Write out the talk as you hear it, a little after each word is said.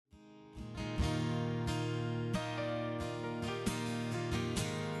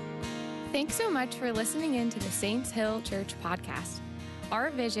Thanks so much for listening in to the Saints Hill Church podcast. Our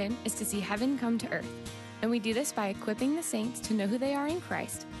vision is to see heaven come to earth, and we do this by equipping the saints to know who they are in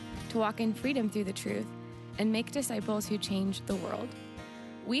Christ, to walk in freedom through the truth, and make disciples who change the world.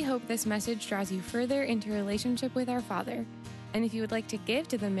 We hope this message draws you further into relationship with our Father, and if you would like to give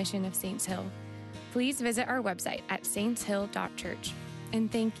to the mission of Saints Hill, please visit our website at saintshill.church.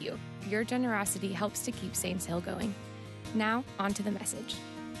 And thank you. Your generosity helps to keep Saints Hill going. Now, on to the message.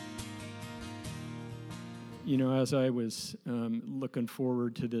 You know, as I was looking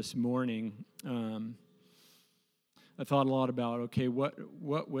forward to this morning, I thought a lot about, okay, what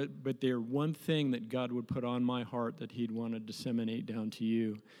would, but there one thing that God would put on my heart that He'd want to disseminate down to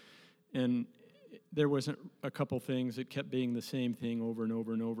you. And there wasn't a couple things. It kept being the same thing over and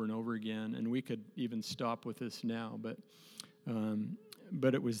over and over and over again. And we could even stop with this now,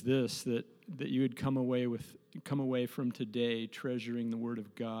 but it was this, that you would come away from today treasuring the Word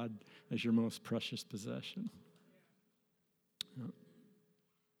of God as your most precious possession.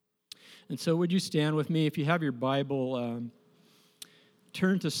 And so would you stand with me? If you have your Bible,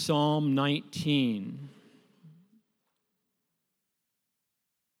 turn to Psalm 19.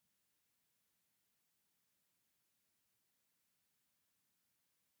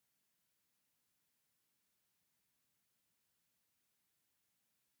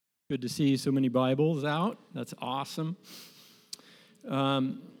 Good to see so many Bibles out. That's awesome.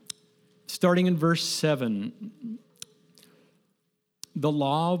 Starting in verse 7, the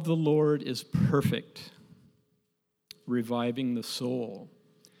law of the Lord is perfect, reviving the soul.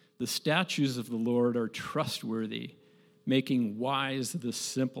 The statutes of the Lord are trustworthy, making wise the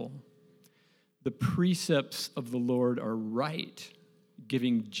simple. The precepts of the Lord are right,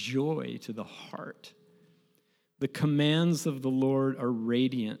 giving joy to the heart. The commands of the Lord are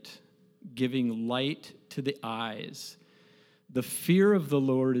radiant, giving light to the eyes. The fear of the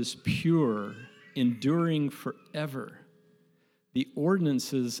Lord is pure, enduring forever. The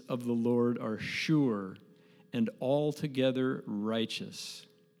ordinances of the Lord are sure and altogether righteous.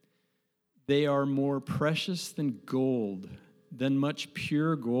 They are more precious than gold, than much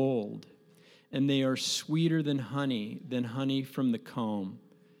pure gold, and they are sweeter than honey from the comb.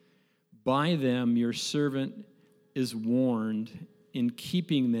 By them your servant is warned. In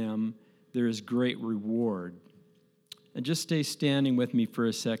keeping them, there is great reward. And just stay standing with me for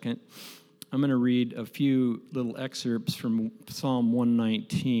a second. I'm going to read a few little excerpts from Psalm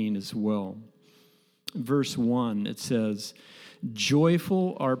 119 as well. Verse 1, it says,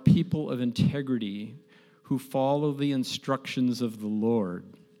 "Joyful are people of integrity who follow the instructions of the Lord.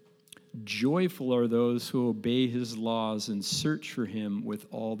 Joyful are those who obey His laws and search for Him with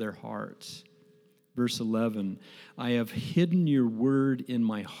all their hearts." Verse 11, "I have hidden your word in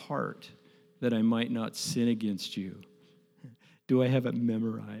my heart that I might not sin against you." Do I have it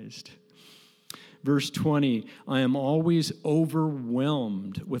memorized? Verse 20, "I am always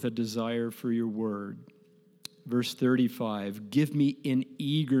overwhelmed with a desire for your word." Verse 35, "Give me an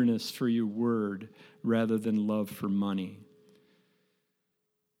eagerness for your word rather than love for money."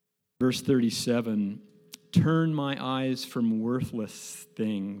 Verse 37, "Turn my eyes from worthless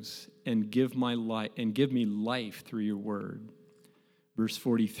things and give me life through your word." Verse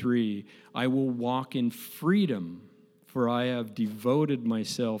 43, "I will walk in freedom, for I have devoted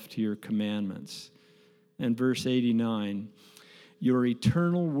myself to your commandments." And verse 89, "Your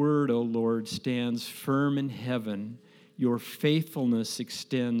eternal word, O Lord, stands firm in heaven. Your faithfulness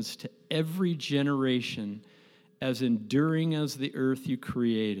extends to every generation, as enduring as the earth you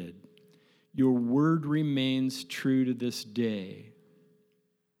created. Your word remains true to this day."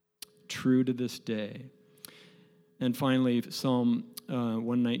 True to this day. And finally, Psalm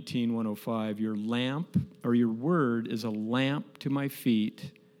 119, 105, "Your word is a lamp to my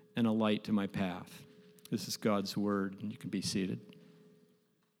feet and a light to my path." This is God's word, and you can be seated.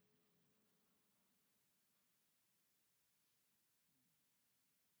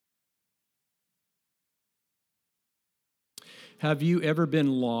 Have you ever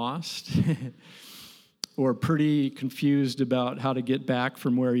been lost or pretty confused about how to get back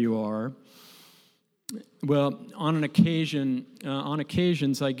from where you are? Well, on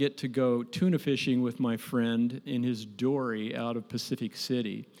occasions, I get to go tuna fishing with my friend in his dory out of Pacific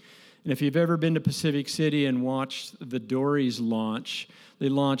City. And if you've ever been to Pacific City and watched the dories launch, they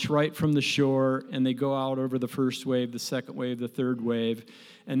launch right from the shore, and they go out over the first wave, the second wave, the third wave,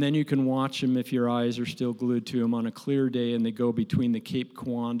 and then you can watch them if your eyes are still glued to them on a clear day, and they go between the Cape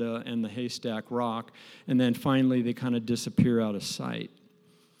Kiwanda and the Haystack Rock, and then finally they kind of disappear out of sight.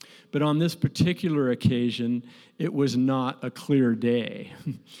 But on this particular occasion, it was not a clear day.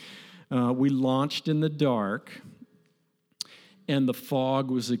 We launched in the dark, and the fog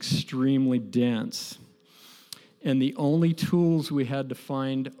was extremely dense. And the only tools we had to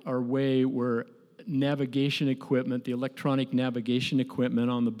find our way were navigation equipment, the electronic navigation equipment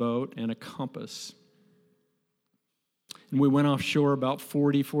on the boat, and a compass. And we went offshore about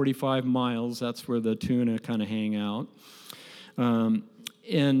 45 miles. That's where the tuna kind of hang out.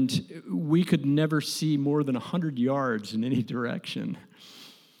 And we could never see more than 100 yards in any direction.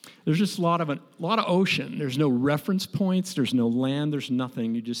 There's just a lot of ocean. There's no reference points. There's no land. There's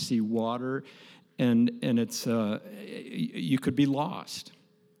nothing. You just see water, and it's you could be lost.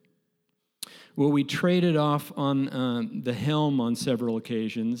 Well, we traded off on the helm on several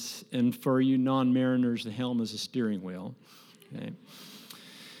occasions, and for you non-mariners, the helm is a steering wheel. Okay.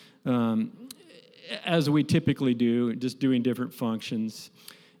 As we typically do, just doing different functions.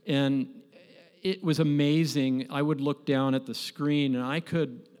 And it was amazing. I would look down at the screen, and I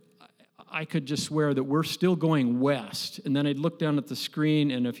could just swear that we're still going west. And then I'd look down at the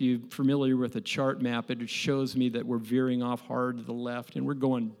screen, and if you're familiar with a chart map, it shows me that we're veering off hard to the left, and we're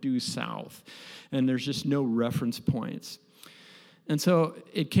going due south. And there's just no reference points. And so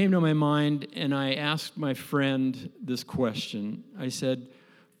it came to my mind, and I asked my friend this question. I said,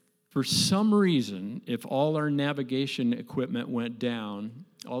 for some reason, if all our navigation equipment went down,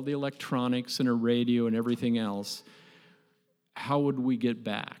 all the electronics and our radio and everything else, how would we get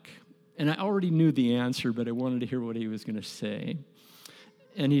back? And I already knew the answer, but I wanted to hear what he was going to say.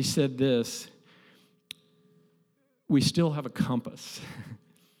 And he said this: we still have a compass.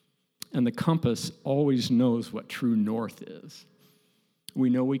 And the compass always knows what true north is. We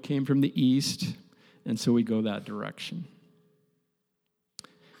know we came from the east, and so we go that direction.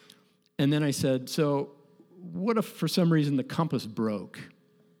 And then I said, so what if for some reason the compass broke?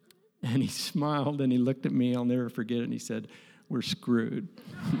 And he smiled and he looked at me, I'll never forget it, and he said, we're screwed.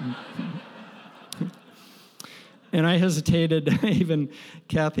 And I hesitated. Even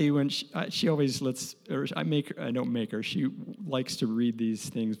Kathy, when she always lets, or I don't make her, she likes to read these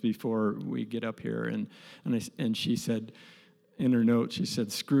things before we get up here. And she said, in her note, she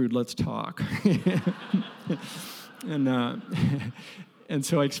said, screwed, let's talk. And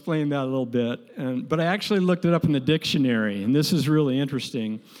so I explained that a little bit. But I actually looked it up in the dictionary, and this is really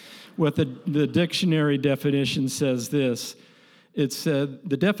interesting. What the dictionary definition says this. It said,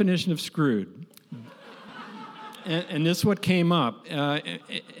 the definition of screwed. And this is what came up.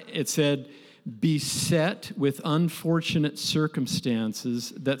 It said, beset with unfortunate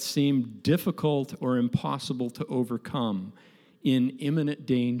circumstances that seem difficult or impossible to overcome, in imminent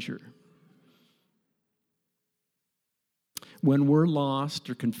danger. When we're lost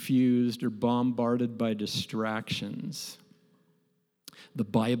or confused or bombarded by distractions, the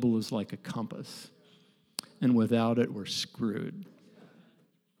Bible is like a compass, and without it, we're screwed.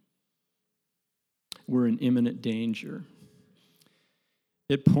 We're in imminent danger.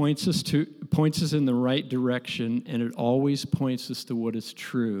 It points us in the right direction, and it always points us to what is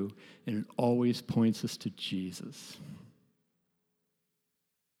true, and it always points us to Jesus.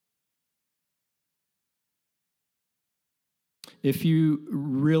 If you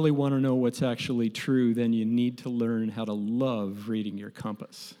really want to know what's actually true, then you need to learn how to love reading your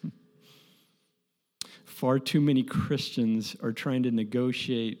compass. Far too many Christians are trying to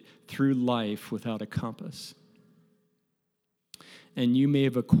negotiate through life without a compass. And you may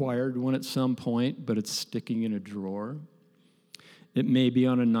have acquired one at some point, but it's sticking in a drawer. It may be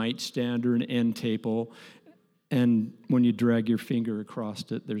on a nightstand or an end table, and when you drag your finger across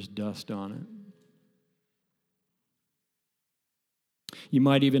it, there's dust on it. You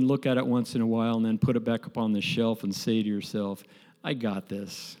might even look at it once in a while and then put it back up on the shelf and say to yourself, I got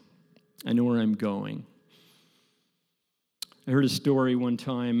this. I know where I'm going. I heard a story one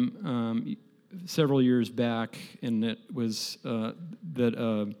time several years back, and it was that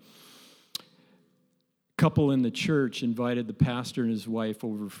a couple in the church invited the pastor and his wife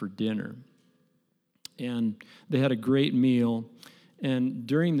over for dinner. And they had a great meal. And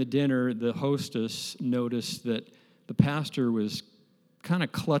during the dinner, the hostess noticed that the pastor was kind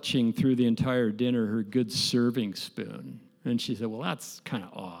of clutching through the entire dinner her good serving spoon. And she said, well, that's kind of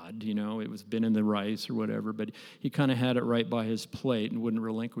odd, you know, it was been in the rice or whatever, but he kind of had it right by his plate and wouldn't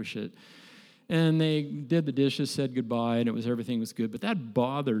relinquish it. And they did the dishes, said goodbye, and everything was good. But that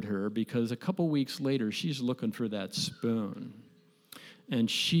bothered her because a couple weeks later, she's looking for that spoon.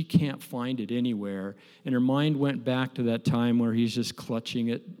 And she can't find it anywhere. And her mind went back to that time where he's just clutching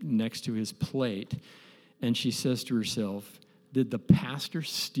it next to his plate. And she says to herself, did the pastor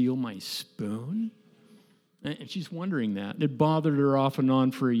steal my spoon? And she's wondering that. It bothered her off and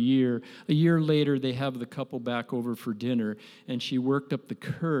on for a year. A year later, they have the couple back over for dinner, and she worked up the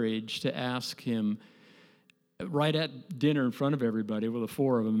courage to ask him, right at dinner in front of everybody with the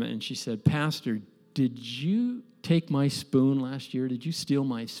four of them, and she said, "Pastor, did you take my spoon last year? Did you steal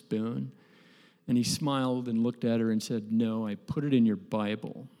my spoon?" And he smiled and looked at her and said, "No, I put it in your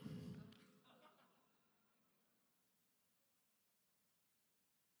Bible."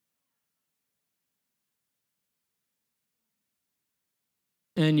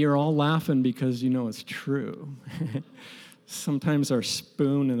 And you're all laughing because you know it's true. Sometimes our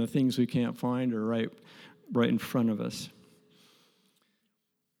spoon and the things we can't find are right in front of us.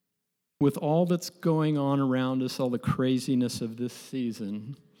 With all that's going on around us, all the craziness of this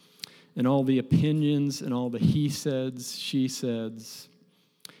season, and all the opinions and all the he saids, she saids,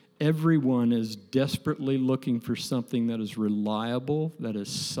 everyone is desperately looking for something that is reliable, that is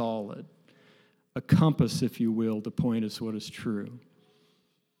solid, a compass, if you will, to point us what is true.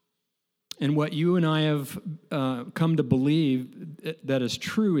 And what you and I have come to believe that is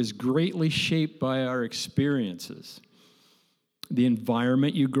true is greatly shaped by our experiences. The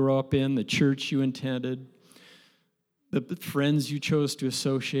environment you grew up in, the church you attended, the friends you chose to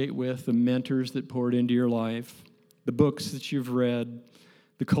associate with, the mentors that poured into your life, the books that you've read,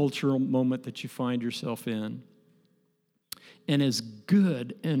 the cultural moment that you find yourself in. And as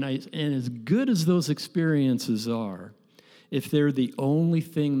good as those experiences are, if they're the only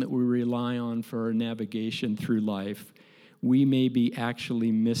thing that we rely on for our navigation through life, we may be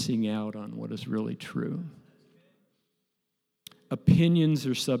actually missing out on what is really true. Opinions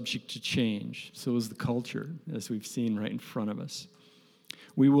are subject to change, so is the culture, as we've seen right in front of us.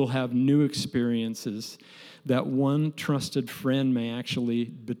 We will have new experiences. That one trusted friend may actually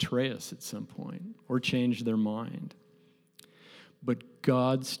betray us at some point or change their mind. But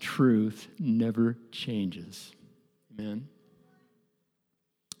God's truth never changes. Amen.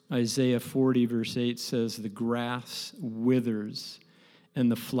 Isaiah 40, verse 8 says, "The grass withers and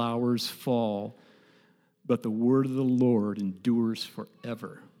the flowers fall, but the word of the Lord endures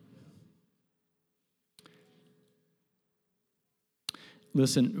forever."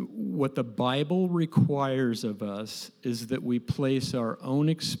 Listen, what the Bible requires of us is that we place our own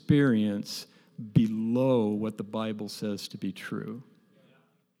experience below what the Bible says to be true.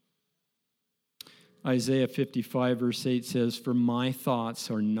 Isaiah 55, verse 8 says, "For my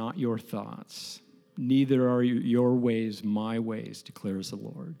thoughts are not your thoughts, neither are your ways my ways, declares the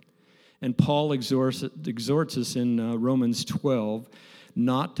Lord." And Paul exhorts us in Romans 12,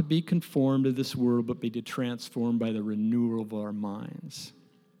 not to be conformed to this world, but be transformed by the renewal of our minds.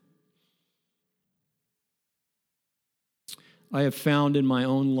 I have found in my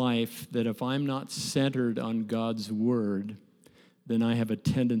own life that if I'm not centered on God's word, then I have a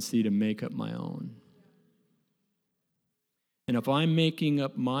tendency to make up my own. And if I'm making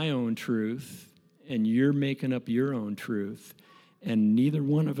up my own truth, and you're making up your own truth, and neither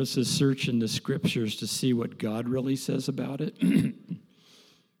one of us is searching the scriptures to see what God really says about it,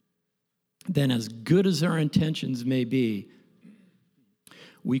 then as good as our intentions may be,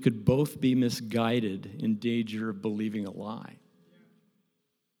 we could both be misguided, in danger of believing a lie.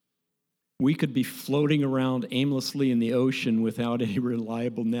 We could be floating around aimlessly in the ocean without any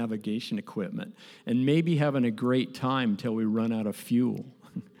reliable navigation equipment, and maybe having a great time till we run out of fuel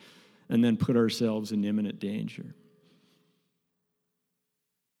and then put ourselves in imminent danger.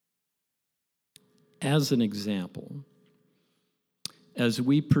 As an example, as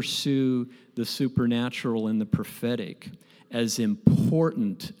we pursue the supernatural and the prophetic, as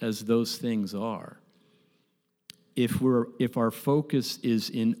important as those things are, if our focus is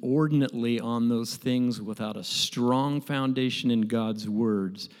inordinately on those things without a strong foundation in God's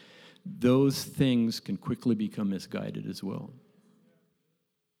words, those things can quickly become misguided as well.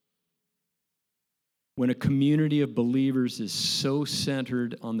 When a community of believers is so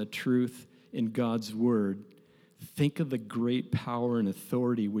centered on the truth in God's word, think of the great power and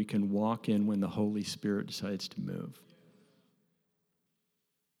authority we can walk in when the Holy Spirit decides to move.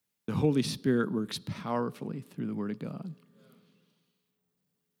 The Holy Spirit works powerfully through the Word of God.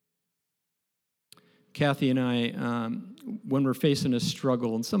 Kathy and I, when we're facing a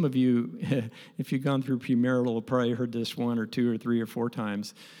struggle, and some of you, if you've gone through premarital, have probably heard this one or two or three or four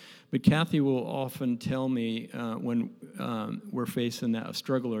times, but Kathy will often tell me when we're facing that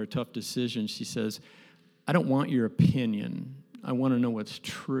struggle or a tough decision, she says, "I don't want your opinion. I want to know what's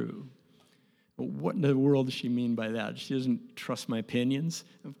true." Well, what in the world does she mean by that? She doesn't trust my opinions?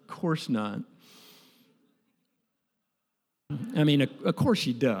 Of course not. I mean, of course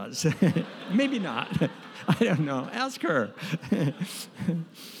she does. Maybe not. I don't know. Ask her.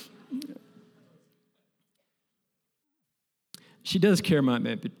 She does care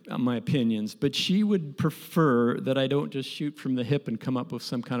my opinions, but she would prefer that I don't just shoot from the hip and come up with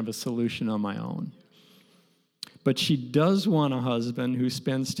some kind of a solution on my own. But she does want a husband who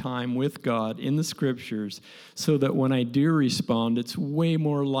spends time with God in the Scriptures so that when I do respond, it's way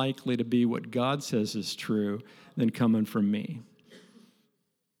more likely to be what God says is true than coming from me.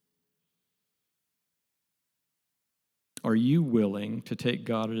 Are you willing to take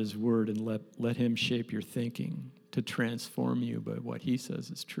God at his word and let him shape your thinking to transform you by what he says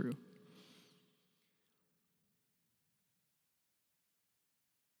is true?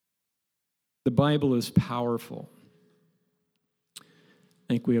 The Bible is powerful. I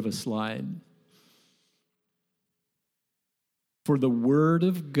think we have a slide. For the word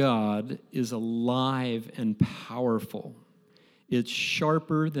of God is alive and powerful. It's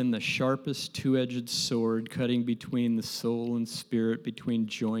sharper than the sharpest two-edged sword, cutting between the soul and spirit, between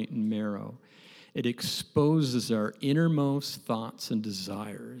joint and marrow. It exposes our innermost thoughts and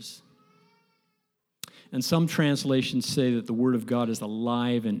desires. And some translations say that the Word of God is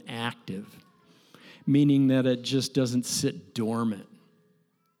alive and active, meaning that it just doesn't sit dormant.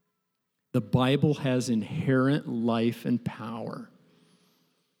 The Bible has inherent life and power.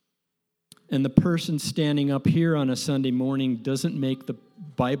 And the person standing up here on a Sunday morning doesn't make the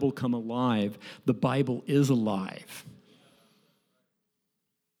Bible come alive. The Bible is alive.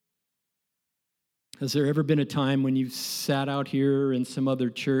 Has there ever been a time when you've sat out here in some other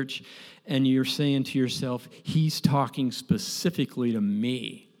church and you're saying to yourself, he's talking specifically to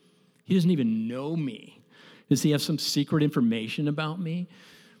me? He doesn't even know me. Does he have some secret information about me?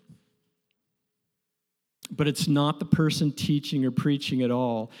 But it's not the person teaching or preaching at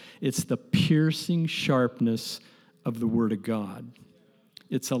all. It's the piercing sharpness of the Word of God.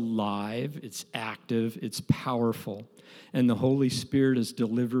 It's alive, it's active, it's powerful, and the Holy Spirit is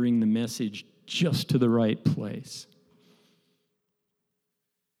delivering the message just to the right place.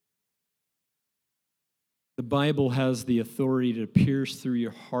 The Bible has the authority to pierce through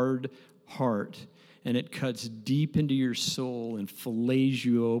your hard heart, and it cuts deep into your soul and fillets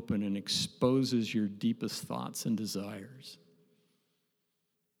you open and exposes your deepest thoughts and desires.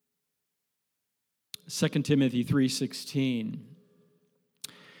 2 Timothy 3:16.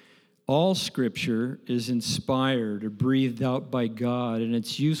 All Scripture is inspired or breathed out by God, and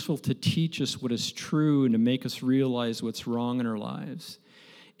it's useful to teach us what is true and to make us realize what's wrong in our lives.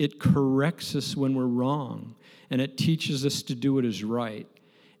 It corrects us when we're wrong, and it teaches us to do what is right.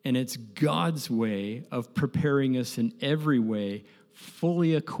 And it's God's way of preparing us in every way,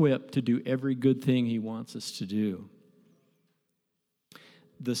 fully equipped to do every good thing he wants us to do.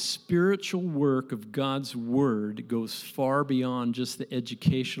 The spiritual work of God's word goes far beyond just the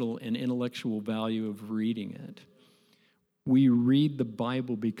educational and intellectual value of reading it. We read the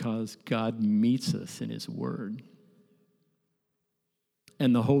Bible because God meets us in his word.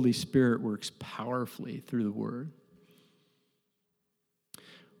 And the Holy Spirit works powerfully through the word.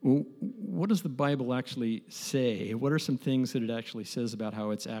 Well, what does the Bible actually say? What are some things that it actually says about how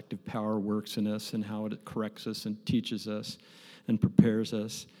its active power works in us and how it corrects us and teaches us and prepares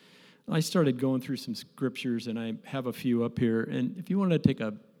us? I started going through some scriptures, and I have a few up here. And if you want to take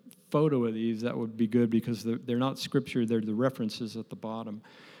a photo of these, that would be good, because they're not scripture, they're the references at the bottom.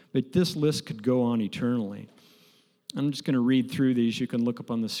 But this list could go on eternally. I'm just going to read through these. You can look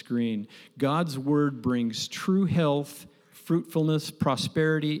up on the screen. God's word brings true health, fruitfulness,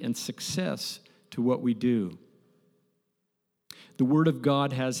 prosperity, and success to what we do. The Word of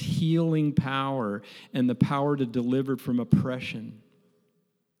God has healing power and the power to deliver from oppression.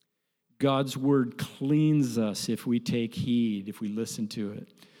 God's Word cleans us if we take heed, if we listen to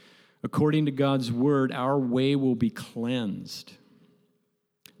it. According to God's Word, our way will be cleansed.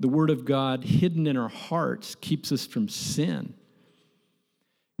 The Word of God, hidden in our hearts, keeps us from sin.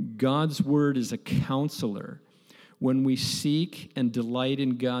 God's Word is a counselor. When we seek and delight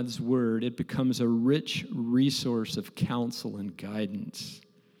in God's word, it becomes a rich resource of counsel and guidance.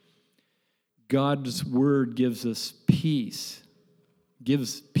 God's word gives us peace,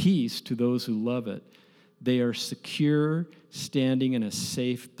 gives peace to those who love it. They are secure, standing in a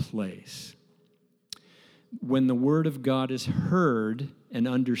safe place. When the word of God is heard and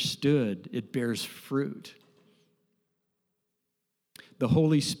understood, it bears fruit. The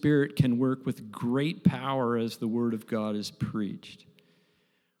Holy Spirit can work with great power as the Word of God is preached.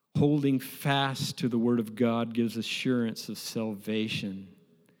 Holding fast to the Word of God gives assurance of salvation.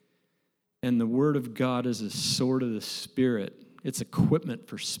 And the Word of God is a sword of the Spirit. It's equipment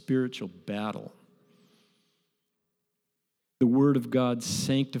for spiritual battle. The Word of God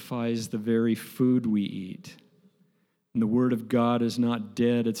sanctifies the very food we eat. And the Word of God is not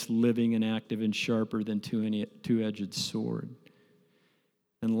dead, it's living and active and sharper than two-edged sword.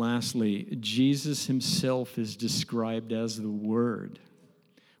 And lastly, Jesus himself is described as the Word.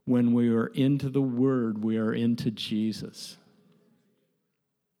 When we are into the Word, we are into Jesus.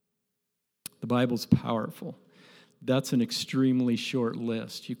 The Bible's powerful. That's an extremely short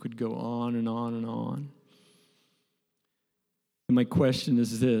list. You could go on and on and on. And my question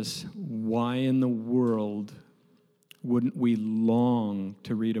is this: why in the world wouldn't we long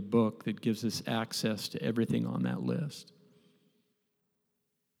to read a book that gives us access to everything on that list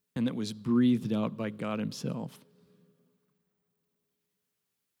and that was breathed out by God Himself?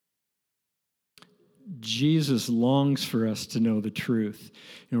 Jesus longs for us to know the truth.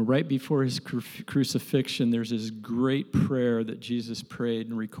 Right before His crucifixion, there's this great prayer that Jesus prayed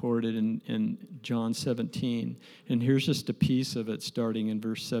and recorded in John 17. And here's just a piece of it starting in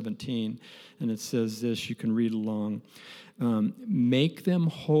verse 17. And it says this, you can read along. Make them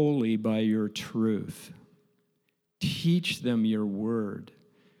holy by your truth. Teach them your word,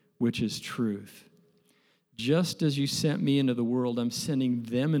 which is truth. Just as you sent me into the world, I'm sending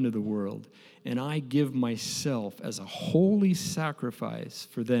them into the world. And I give myself as a holy sacrifice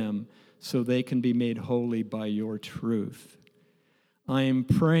for them so they can be made holy by your truth. I am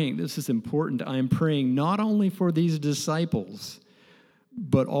praying, this is important, I am praying not only for these disciples,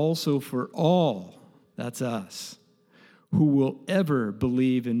 but also for all, that's us, who will ever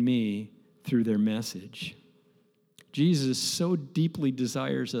believe in me through their message. Jesus so deeply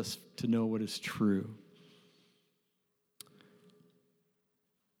desires us to know what is true.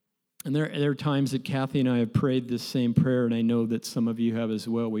 And there are times that Kathy and I have prayed this same prayer, and I know that some of you have as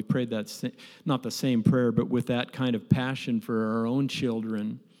well. We prayed that, not the same prayer, but with that kind of passion for our own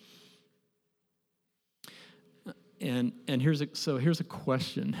children. And here's a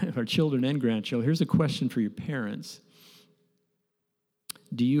question, our children and grandchildren. Here's a question for your parents.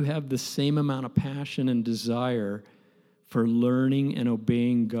 Do you have the same amount of passion and desire for learning and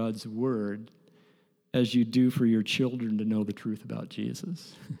obeying God's word as you do for your children to know the truth about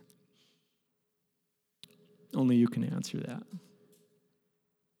Jesus? Only you can answer that.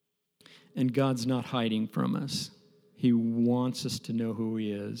 And God's not hiding from us. He wants us to know who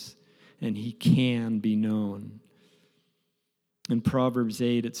He is, and He can be known. In Proverbs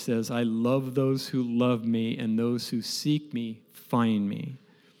 8, it says, I love those who love me, and those who seek me find me.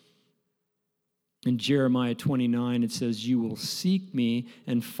 In Jeremiah 29, it says, you will seek me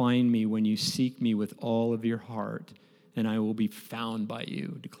and find me when you seek me with all of your heart, and I will be found by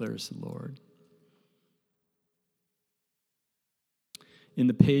you, declares the Lord. In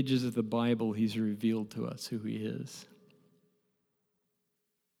the pages of the Bible, He's revealed to us who He is.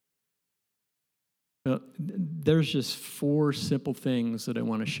 There's just 4 simple things that I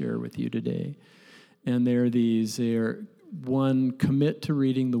want to share with you today. And they're these. They are, 1, commit to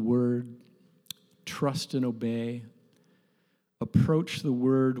reading the Word, trust and obey, approach the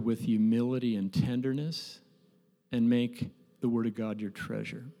Word with humility and tenderness, and make the Word of God your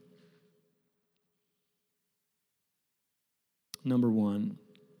treasure. Number 1,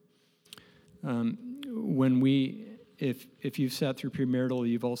 if you've sat through premarital,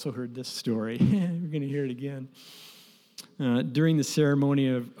 you've also heard this story. We're going to hear it again. During the ceremony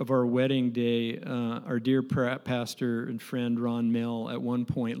of our wedding day, our dear pastor and friend Ron Mill at one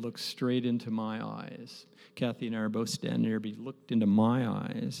point looked straight into my eyes. Kathy and I are both standing there, but he looked into my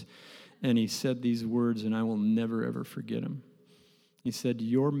eyes, and he said these words, and I will never, ever forget them. He said,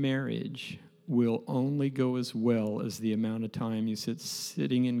 your marriage will only go as well as the amount of time you sit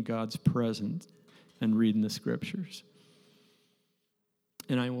sitting in God's presence and reading the Scriptures.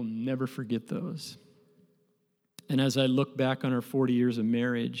 And I will never forget those. And as I look back on our 40 years of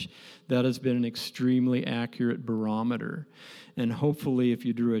marriage, that has been an extremely accurate barometer. And hopefully, if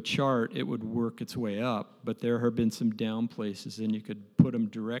you drew a chart, it would work its way up. But there have been some down places, and you could put them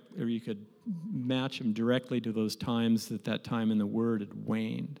direct, or you could match them directly to those times that time in the Word had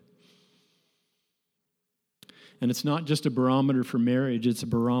waned. And it's not just a barometer for marriage, it's a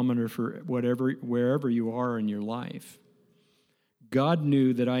barometer for wherever you are in your life. God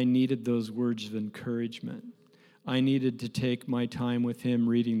knew that I needed those words of encouragement. I needed to take my time with Him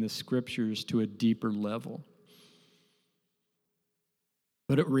reading the Scriptures to a deeper level.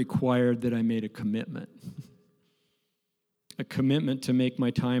 But it required that I made a commitment. A commitment to make my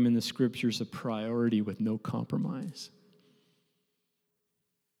time in the Scriptures a priority with no compromise.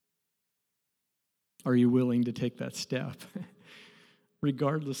 Are you willing to take that step?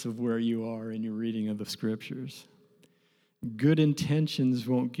 Regardless of where you are in your reading of the Scriptures. Good intentions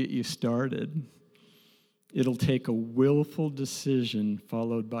won't get you started. It'll take a willful decision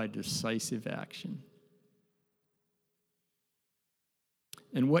followed by decisive action.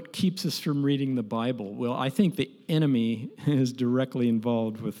 And what keeps us from reading the Bible? Well, I think the enemy is directly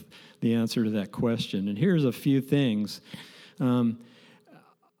involved with the answer to that question. And here's a few things.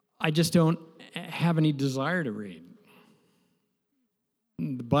 I just don't have any desire to read.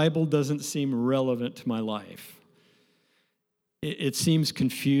 The Bible doesn't seem relevant to my life. It seems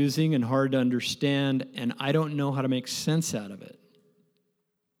confusing and hard to understand, and I don't know how to make sense out of it.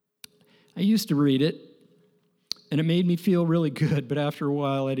 I used to read it, and it made me feel really good, but after a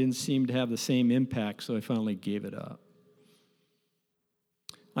while, I didn't seem to have the same impact, so I finally gave it up.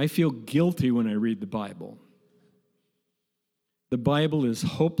 I feel guilty when I read the Bible. The Bible is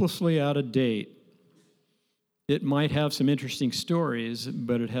hopelessly out of date. It might have some interesting stories,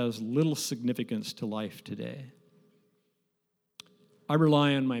 but it has little significance to life today. I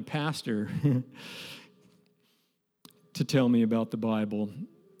rely on my pastor to tell me about the Bible.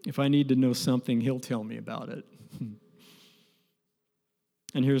 If I need to know something, he'll tell me about it.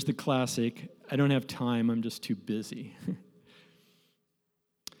 And here's the classic: I don't have time, I'm just too busy.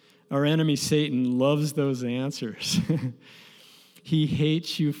 Our enemy, Satan, loves those answers. He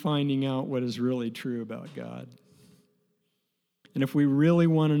hates you finding out what is really true about God. And if we really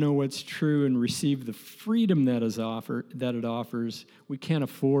want to know what's true and receive the freedom that it offers, we can't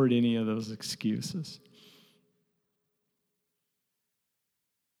afford any of those excuses.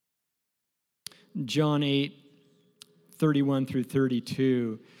 John 8:31 through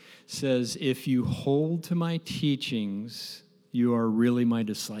 32 says, "If you hold to my teachings, you are really my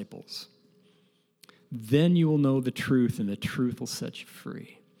disciples. Then you will know the truth, and the truth will set you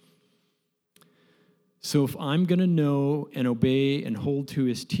free." So if I'm going to know and obey and hold to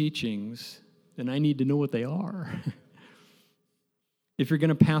his teachings, then I need to know what they are. If you're going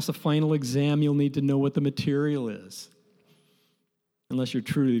to pass a final exam, you'll need to know what the material is, unless you're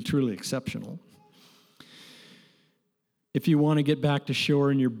truly, truly exceptional. If you want to get back to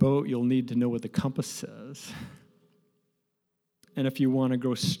shore in your boat, you'll need to know what the compass says. And if you want to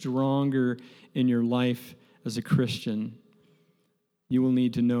grow stronger in your life as a Christian, you will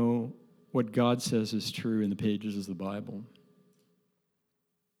need to know what God says is true in the pages of the Bible.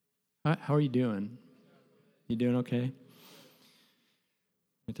 How are you doing? You doing okay?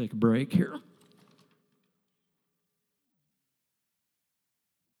 I'll take a break here.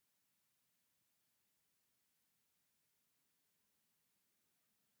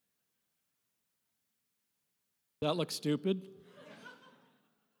 Does that look stupid?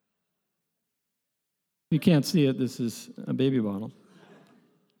 You can't see it. This is a baby bottle.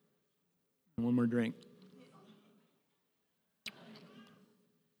 And one more drink.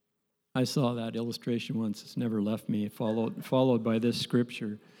 I saw that illustration once. It's never left me, followed by this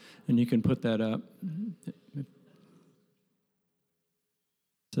scripture. And you can put that up. It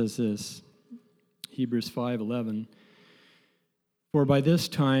says this, Hebrews 5:11. "For by this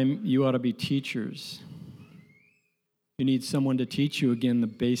time you ought to be teachers. You need someone to teach you again the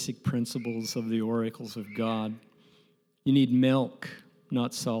basic principles of the oracles of God. You need milk,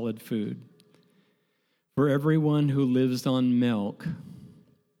 not solid food. For everyone who lives on milk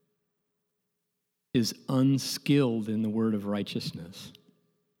is unskilled in the word of righteousness,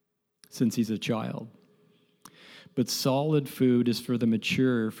 since he's a child. But solid food is for the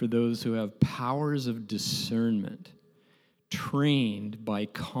mature, for those who have powers of discernment, trained by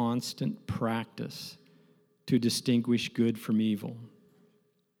constant practice to distinguish good from evil."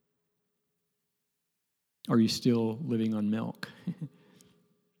 Are you still living on milk?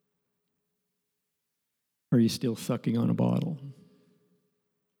 Are you still sucking on a bottle?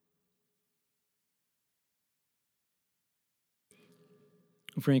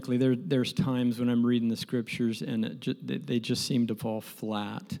 Frankly, there's times when I'm reading the scriptures and they just seem to fall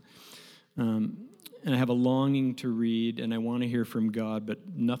flat. And I have a longing to read, and I want to hear from God, but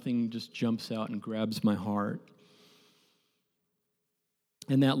nothing just jumps out and grabs my heart.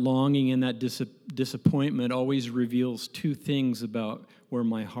 And that longing and that disappointment always reveals two things about where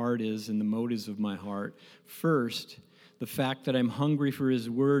my heart is and the motives of my heart. First, the fact that I'm hungry for his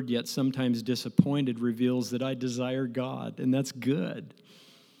word, yet sometimes disappointed, reveals that I desire God, and that's good.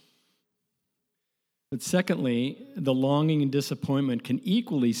 But secondly, the longing and disappointment can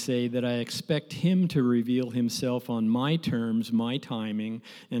equally say that I expect him to reveal himself on my terms, my timing,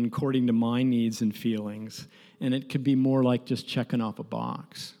 and according to my needs and feelings. And it could be more like just checking off a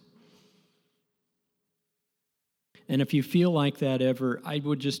box. And if you feel like that ever, I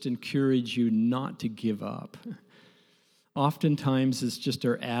would just encourage you not to give up. Oftentimes, it's just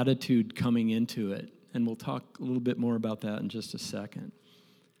our attitude coming into it. And we'll talk a little bit more about that in just a second.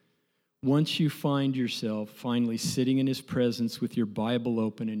 Once you find yourself finally sitting in his presence with your Bible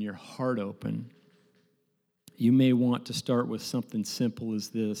open and your heart open, you may want to start with something simple as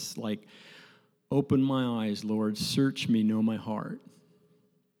this, like, "Open my eyes, Lord, search me, know my heart.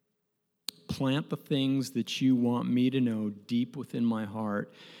 Plant the things that you want me to know deep within my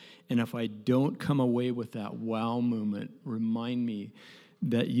heart, And if I don't come away with that wow moment, remind me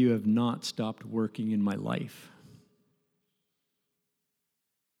that you have not stopped working in my life.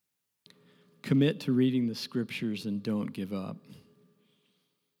 Commit to reading the scriptures and don't give up.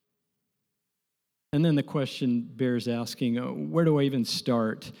 And then the question bears asking, where do I even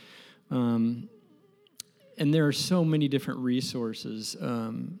start? And there are so many different resources.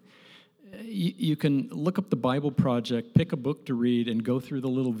 You can look up the Bible Project, pick a book to read, and go through the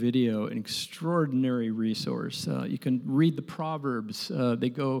little video, an extraordinary resource. You can read the Proverbs. They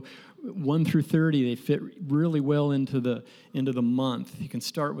go 1 through 30. They fit really well into the month. You can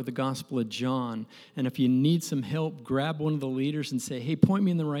start with the Gospel of John. And if you need some help, grab one of the leaders and say, hey, point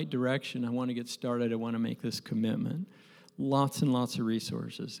me in the right direction. I want to get started. I want to make this commitment. Lots and lots of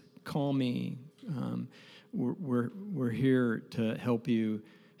resources. Call me. We're here to help you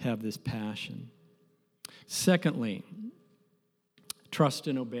have this passion. Secondly, trust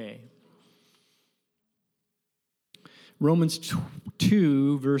and obey. Romans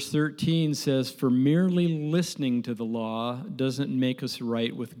 2, verse 13 says, for merely listening to the law doesn't make us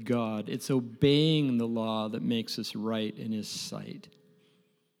right with God. It's obeying the law that makes us right in his sight.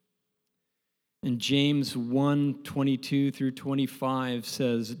 And James 1, 22 through 25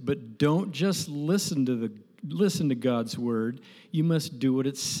 says, but don't just listen to God's word, you must do what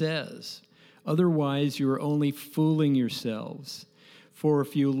it says. Otherwise, you are only fooling yourselves. For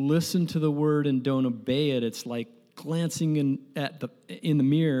if you listen to the word and don't obey it, it's like glancing in the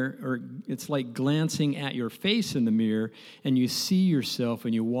mirror, or it's like glancing at your face in the mirror, and you see yourself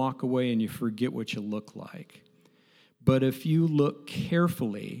and you walk away and you forget what you look like. But if you look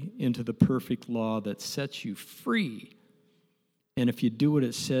carefully into the perfect law that sets you free, and if you do what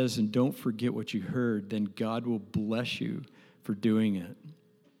it says and don't forget what you heard, then God will bless you for doing it.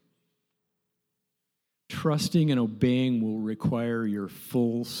 Trusting and obeying will require your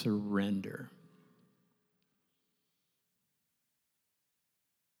full surrender.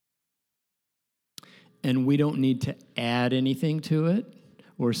 And we don't need to add anything to it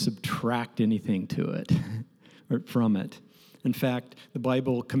or subtract anything to it or from it. In fact, the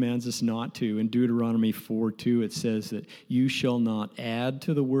Bible commands us not to. In Deuteronomy 4:2, it says that you shall not add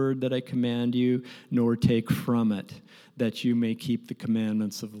to the word that I command you, nor take from it, that you may keep the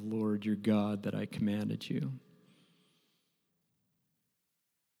commandments of the Lord your God that I commanded you.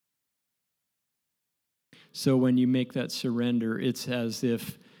 So when you make that surrender, it's as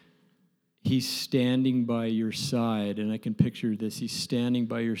if he's standing by your side, and I can picture this. He's standing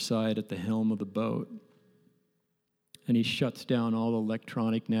by your side at the helm of the boat. And he shuts down all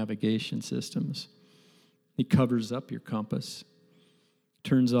electronic navigation systems. He covers up your compass,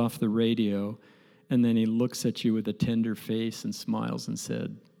 turns off the radio, and then he looks at you with a tender face and smiles and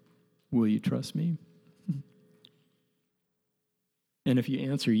said, will you trust me? And if you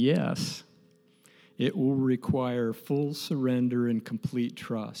answer yes, it will require full surrender and complete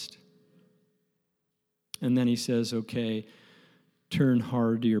trust. And then he says, okay, turn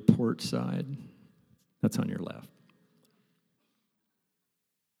hard to your port side. That's on your left.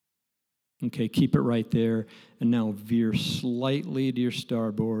 Okay, keep it right there. And now veer slightly to your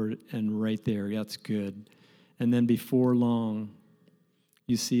starboard and right there. That's good. And then before long,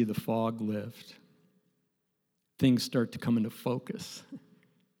 you see the fog lift. Things start to come into focus.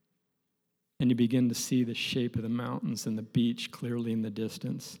 And you begin to see the shape of the mountains and the beach clearly in the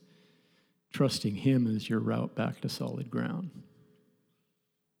distance, trusting him as your route back to solid ground.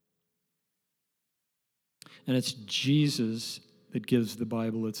 And it's Jesus that gives the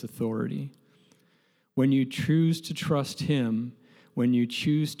Bible its authority. When you choose to trust him, when you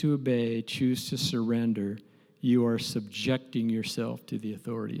choose to obey, choose to surrender, you are subjecting yourself to the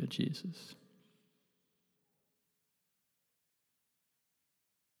authority of Jesus.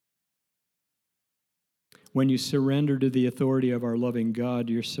 When you surrender to the authority of our loving God,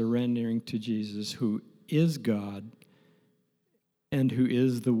 you're surrendering to Jesus, who is God and who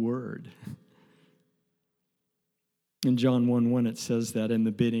is the Word. In John 1:1, it says that in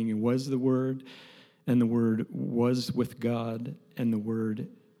the beginning was the Word, and the Word was with God, and the Word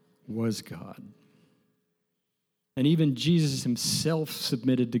was God. And even Jesus himself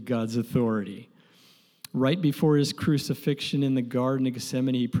submitted to God's authority. Right before his crucifixion in the Garden of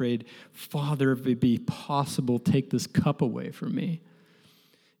Gethsemane, he prayed, Father, if it be possible, take this cup away from me.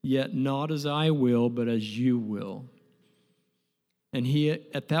 Yet not as I will, but as you will. And he,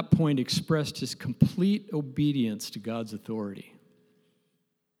 at that point, expressed his complete obedience to God's authority.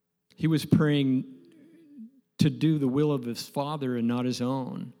 He was praying to do the will of his Father and not his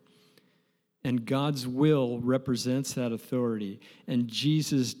own. And God's will represents that authority. And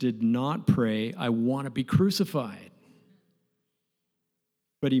Jesus did not pray, I want to be crucified.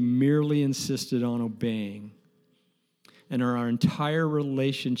 but he merely insisted on obeying. And our entire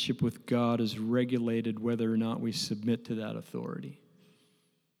relationship with God is regulated whether or not we submit to that authority.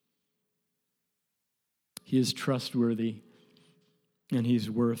 He is trustworthy, and he's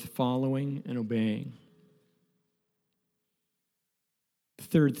worth following and obeying. The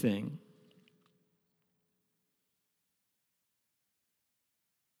third thing,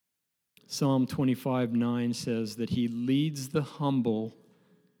 Psalm 25:9 says that he leads the humble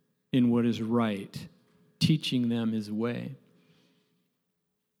in what is right, teaching them his way.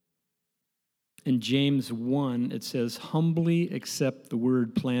 In James 1, it says, humbly accept the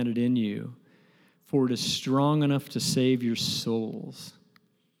word planted in you, for it is strong enough to save your souls.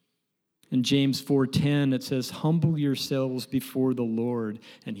 In James 4:10, it says, humble yourselves before the Lord,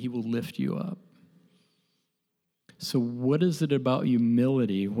 and he will lift you up. So what is it about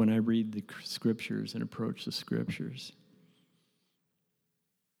humility when I read the scriptures and approach the scriptures?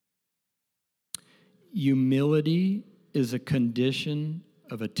 Humility is a condition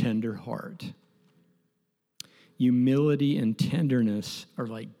of a tender heart. Humility and tenderness are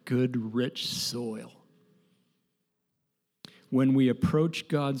like good, rich soil. When we approach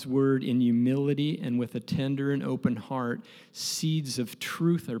God's word in humility and with a tender and open heart, seeds of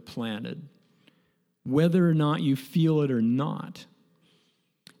truth are planted, whether or not you feel it or not.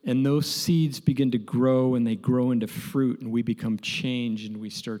 And those seeds begin to grow, and they grow into fruit, and we become changed, and we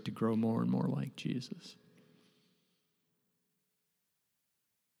start to grow more and more like Jesus.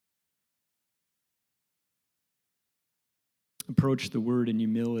 Approach the word in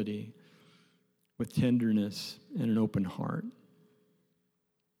humility with tenderness and an open heart.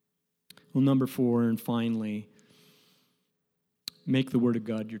 Well, number 4, and finally, make the word of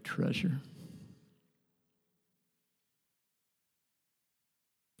God your treasure.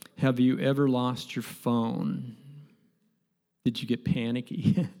 Have you ever lost your phone? Did you get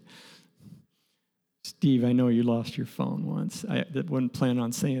panicky? Steve, I know you lost your phone once. I wasn't planning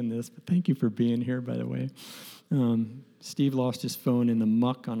on saying this, but thank you for being here, by the way. Steve lost his phone in the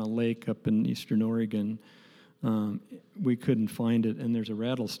muck on a lake up in eastern Oregon. We couldn't find it, and there's a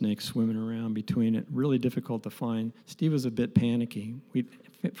rattlesnake swimming around between it. Really difficult to find. Steve was a bit panicky. We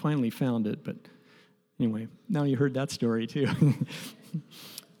finally found it, but anyway, now you heard that story too.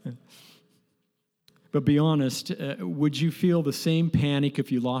 But be honest, would you feel the same panic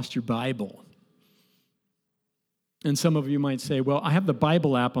if you lost your Bible? And some of you might say, well, I have the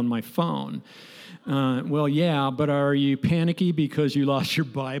Bible app on my phone. Well, yeah, but are you panicky because you lost your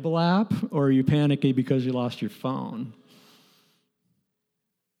Bible app, or are you panicky because you lost your phone?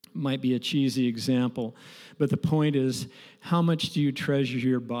 Might be a cheesy example, but the point is, how much do you treasure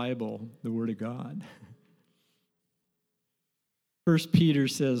your Bible, the Word of God? 1 Peter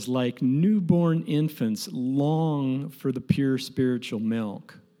says, like newborn infants, long for the pure spiritual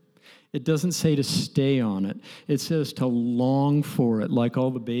milk. It doesn't say to stay on it. It says to long for it, like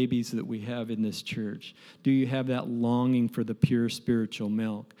all the babies that we have in this church. Do you have that longing for the pure spiritual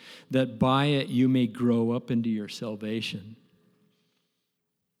milk? That by it you may grow up into your salvation.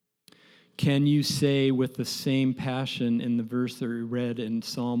 Can you say with the same passion in the verse that we read in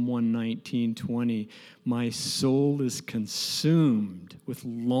Psalm 119:20, my soul is consumed with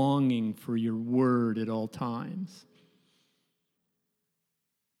longing for your word at all times?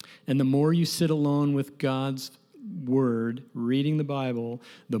 And the more you sit alone with God's word, reading the Bible,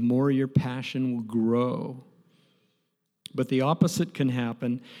 the more your passion will grow. But the opposite can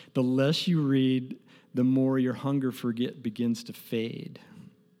happen. The less you read, the more your hunger for it begins to fade.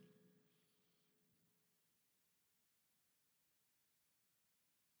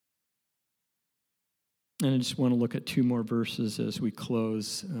 And I just want to look at 2 more verses as we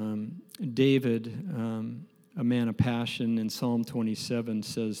close. David, a man of passion, in Psalm 27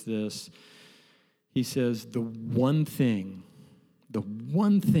 says this. He says, the one thing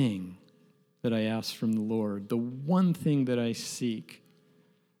that I ask from the Lord, the one thing that I seek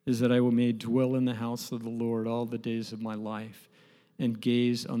is that I may dwell in the house of the Lord all the days of my life and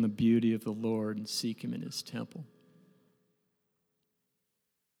gaze on the beauty of the Lord and seek him in his temple.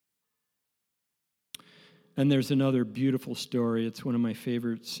 And there's another beautiful story. It's one of my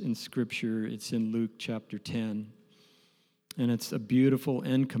favorites in Scripture. It's in Luke chapter 10. And it's a beautiful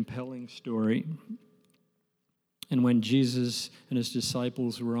and compelling story. And when Jesus and his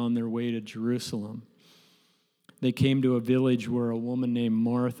disciples were on their way to Jerusalem, they came to a village where a woman named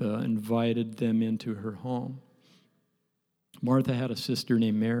Martha invited them into her home. Martha had a sister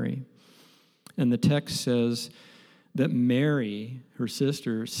named Mary. And the text says that Mary, her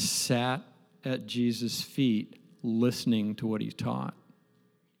sister, sat at Jesus' feet listening to what he taught.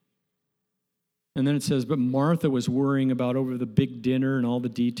 And then it says, but Martha was worrying about over the big dinner and all the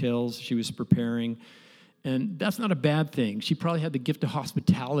details she was preparing. And that's not a bad thing. She probably had the gift of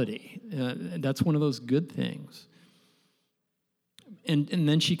hospitality. That's one of those good things. And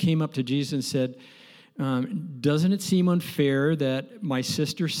then she came up to Jesus and said, doesn't it seem unfair that my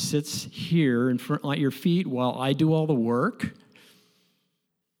sister sits here in front at your feet while I do all the work?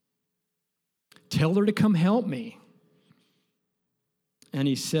 Tell her to come help me. And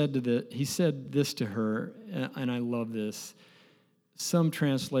he said this to her, and I love this. Some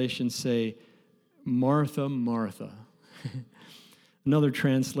translations say, Martha, Martha. Another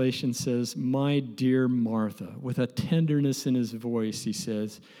translation says, my dear Martha. With a tenderness in his voice, he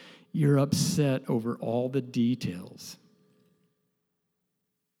says, you're upset over all the details.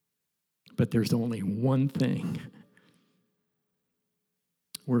 But there's only one thing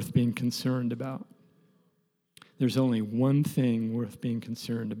worth being concerned about. There's only one thing worth being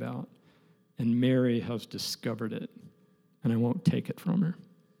concerned about, and Mary has discovered it, and I won't take it from her.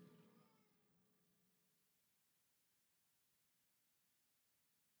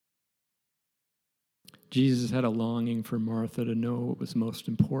 Jesus had a longing for Martha to know what was most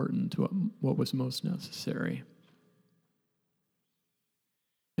important, what was most necessary.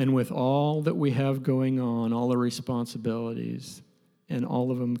 And with all that we have going on, all the responsibilities, and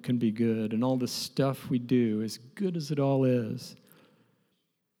all of them can be good, and all the stuff we do, as good as it all is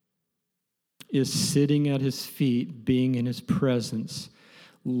sitting at his feet, being in his presence,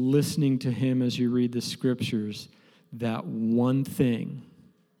 listening to him as you read the scriptures, that one thing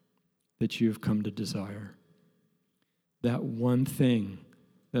that you have come to desire. That one thing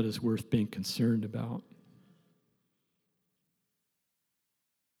that is worth being concerned about.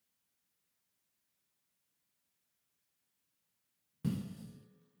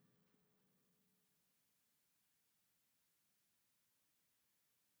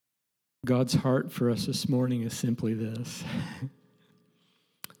 God's heart for us this morning is simply this,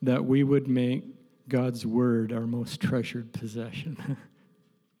 that we would make God's word our most treasured possession.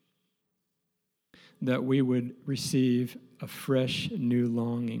 That we would receive a fresh new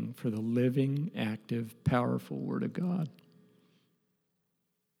longing for the living, active, powerful Word of God.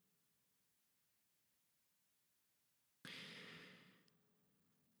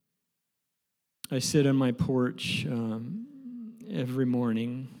 I sit on my porch every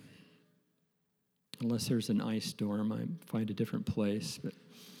morning, unless there's an ice storm, I find a different place.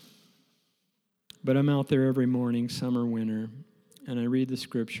 But I'm out there every morning, summer, winter, and I read the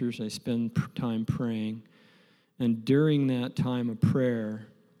scriptures, I spend time praying. And during that time of prayer,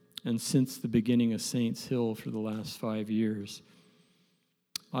 and since the beginning of Saints Hill for the last 5 years,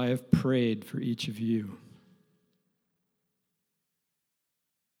 I have prayed for each of you.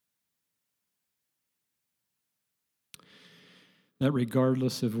 That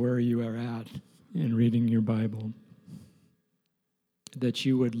regardless of where you are at in reading your Bible, that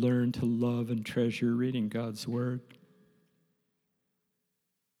you would learn to love and treasure reading God's Word.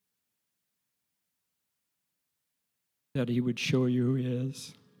 That he would show you who he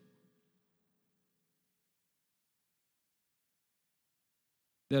is.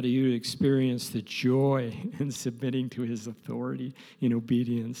 That you would experience the joy in submitting to his authority in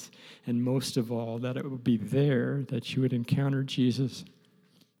obedience. And most of all, that it would be there that you would encounter Jesus,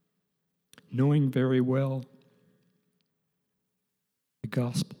 knowing very well the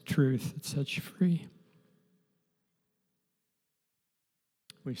gospel truth that sets you free.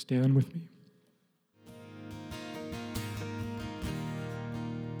 Will you stand with me?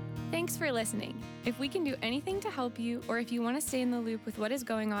 Thanks for listening. If we can do anything to help you, or if you want to stay in the loop with what is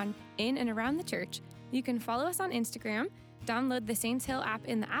going on in and around the church, you can follow us on Instagram, download the Saints Hill app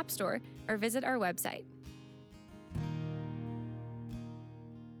in the App Store, or visit our website.